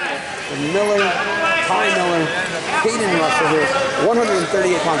 And Miller, Ty Miller, Hayden Russell here,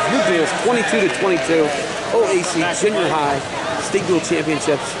 138 pounds. New duels, 22-22. OAC Junior High State Dual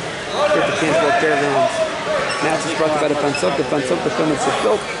Championships here at the Canterbury Fairgrounds. Match is brought to you by Defense Up. Defense Up, defendantship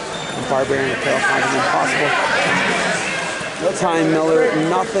built. And barbarian apparel, finding impossible. Ty Miller,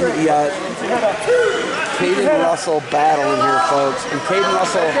 nothing yet. Hayden Russell battling here, folks. And Hayden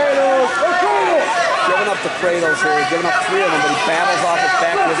Russell giving up the cradles here, giving up 3 of them, but he battles off his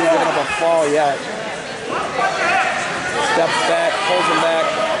back. He hasn't given up a fall yet. Steps back, pulls him back.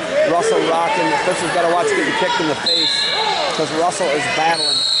 Russell rocking. The official's got to watch getting kicked in the face because Russell is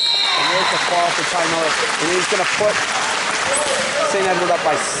battling. And there's the fall for Ty Miller. And he's going to put St. Edward up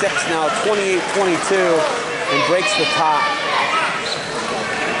by 6 now, 28-22, and breaks the tie.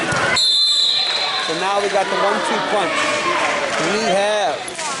 So now we got the 1-2 punch. We have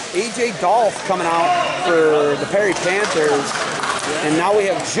A.J. Dolph coming out for the Perry Panthers. And now we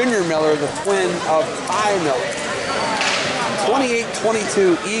have Junior Miller, the twin of Ty Miller.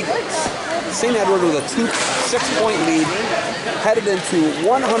 28-22 Eagles. St. Edward with a 6-point lead. Headed into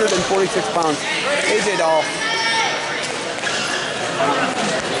 146 pounds. A.J. Dolph.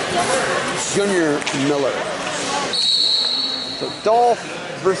 Junior Miller. So Dolph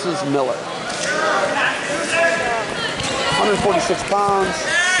versus Miller. 146 pounds.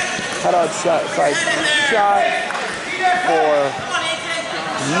 Head out shot, side shot for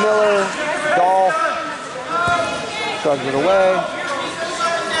Miller. Dolph shrugs it away.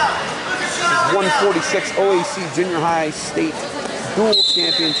 146 OAC Junior High State Dual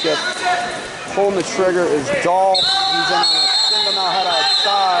Championship. Pulling the trigger is Dolph. He's in on a single now, head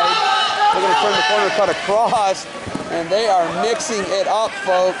outside. They're going to turn the corner, cut across, and they are mixing it up,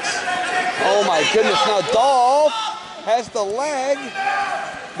 folks. Oh my goodness, now Dolph has the leg.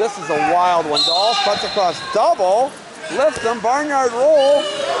 This is a wild one. Dolph cuts across double, lifts him, barnyard roll.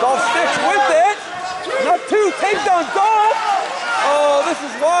 Dolph sticks with it. Not 2, takedown Dolph. Oh, this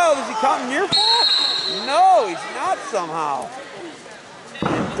is wild. Is he counting near fall? No, he's not somehow.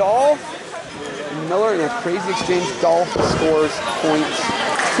 And Dolph and Miller in a crazy exchange. Dolph scores points.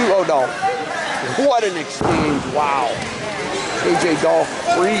 2-0 Dolph. What an exchange. Wow. A.J. Dolph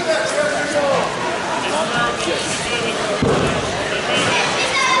freak.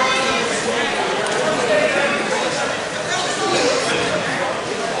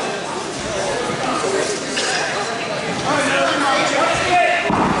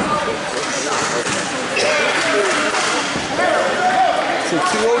 So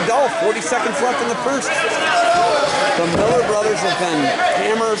 2-0 Dolph, 40 seconds left in the first. The Miller brothers have been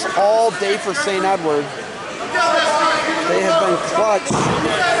hammers all day for St. Edward. They have been clutch.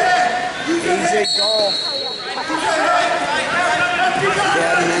 A.J. Dolph.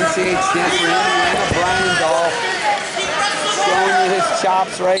 Dad, an NCAA champ for Indiana, Brian Dolph. Showing you his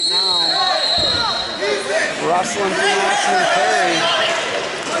chops right now. Wrestling from Ashton and Perry.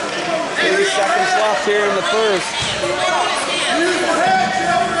 30 seconds left here in the first.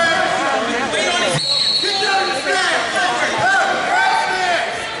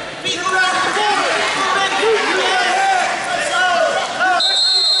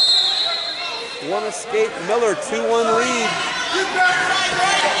 One escape, Miller 2-1 lead.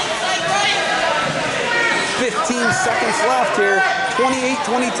 15 seconds left here.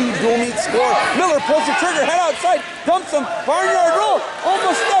 28-22 dual meet score. Miller pulls the trigger, head outside, dumps him, barnyard roll,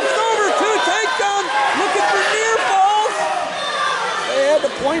 almost steps over, 2 takedown, looking for near falls. They had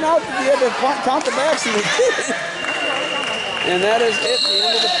to point out that he had to count the backs and he did. And that is it, the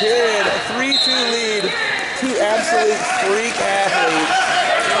end of the period. A 3-2 lead. 2 absolute freak athletes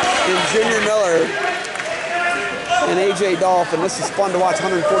in Junior Miller and A.J. Dolph, and this is fun to watch,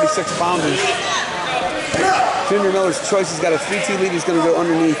 146 pounders. Junior Miller's choice, he's got a 3-2 lead, he's going to go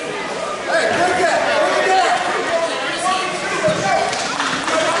underneath.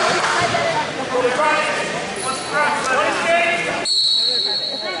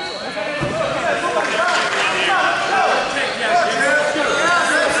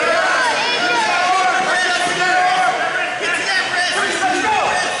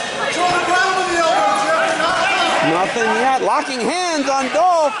 Nothing yet. Locking hands on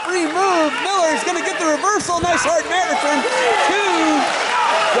Dolph. Free move. Miller's going to get the reversal. Nice hard mat return. 2.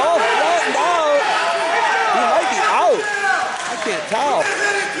 Dolph flattened out. He might be out. I can't tell.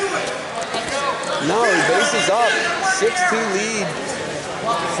 No, he bases up. 6-2 lead.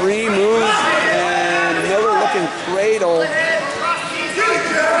 Free move. And Miller looking cradle.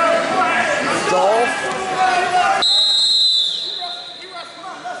 Dolph.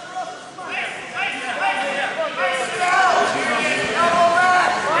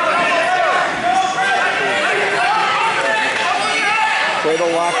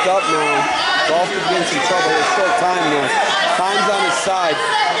 locked up now. Dolph could be in some trouble. It's short time now. Time's on his side.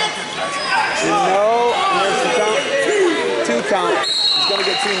 No, and there's the count. 2 count. He's going to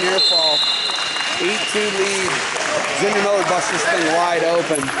get 2 near fall. 8-2 lead. Junior Miller busts this thing wide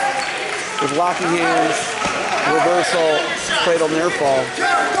open with locking hands, reversal, cradle near fall.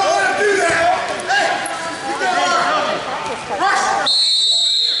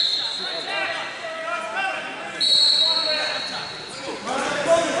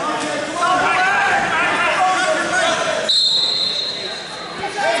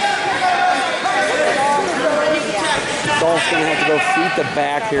 Dolph's going to have to go feet to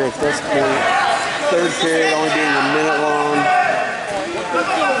back here at this point. Third period only being a minute long.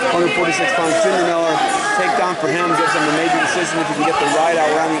 146 pounds. Junior Miller, takedown for him, gives him a major decision if he can get the ride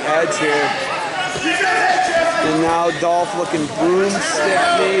out around the edge here. And now Dolph looking broomstick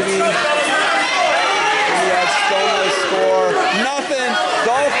maybe. And yeah, still no score. Nothing.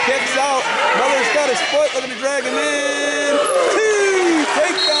 Dolph kicks out. Miller's got his foot, looking to drag him in. 2,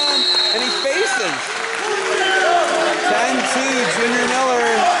 takedown, and he faces. 10-2, Junior Miller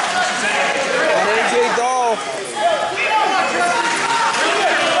on AJ Dolph.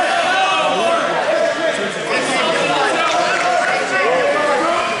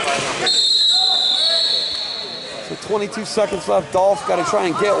 So 22 seconds left. Dolph's got to try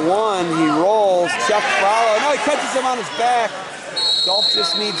and get one. He rolls, check follow. No, he catches him on his back. Dolph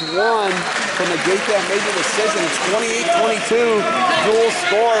just needs 1 to negate that major decision. It's 28-22, dual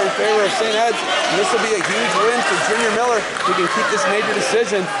score in favor of St. Ed's. And this will be a huge win for Junior Miller. He can keep this major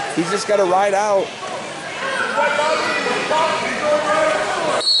decision. He's just got to ride out.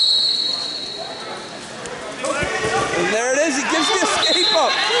 And there it is. He gives the escape up.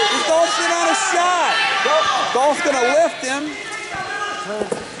 Dolph's in on a shot. Dolph's going to lift him.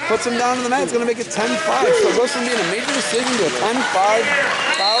 Puts him down to the mat. It's going to make it 10-5. So it goes from being a major decision to a 10-5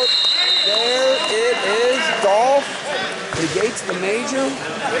 bout. There it is. Dolph negates the major,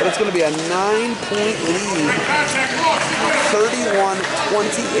 but it's going to be a 9-point lead.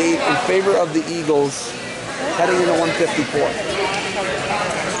 31-28 in favor of the Eagles, heading into 154.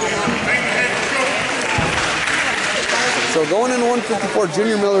 So going into 154,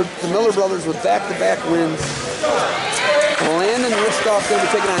 Junior Miller, the Miller brothers with back-to-back wins. Landon Ristoff going to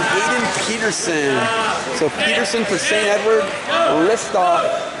be taking on Aiden Peterson. So Peterson for St. Edward, Ristoff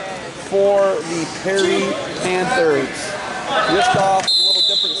for the Perry Panthers. Ristoff with a little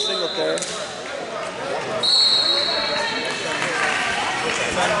different singlet there.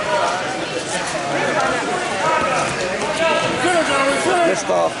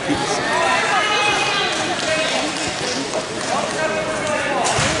 Ristoff, Peterson.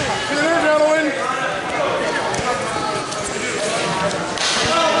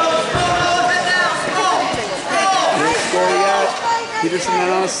 Peterson in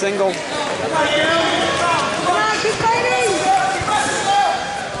on a single. Come on, keep fighting!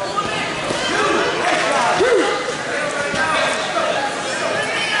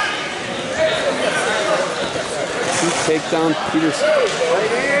 2 takedown, Peterson.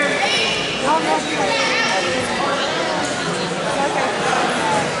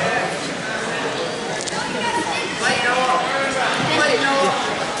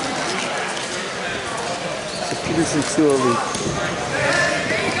 So Peterson 2 elite.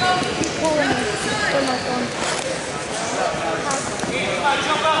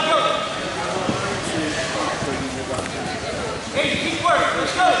 Hey, keep working.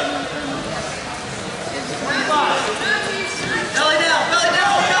 Let's go. Belly down, belly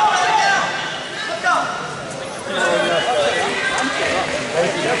down, let's go, belly down. Let's go.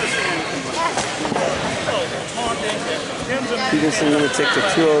 Peterson going to take the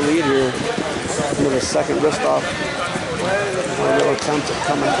 2-0 lead here into the second wrist off. A little attempt at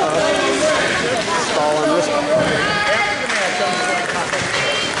coming up. Stall on wrist off.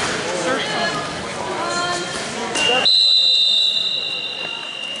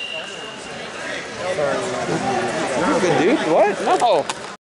 You're good, dude. What? No.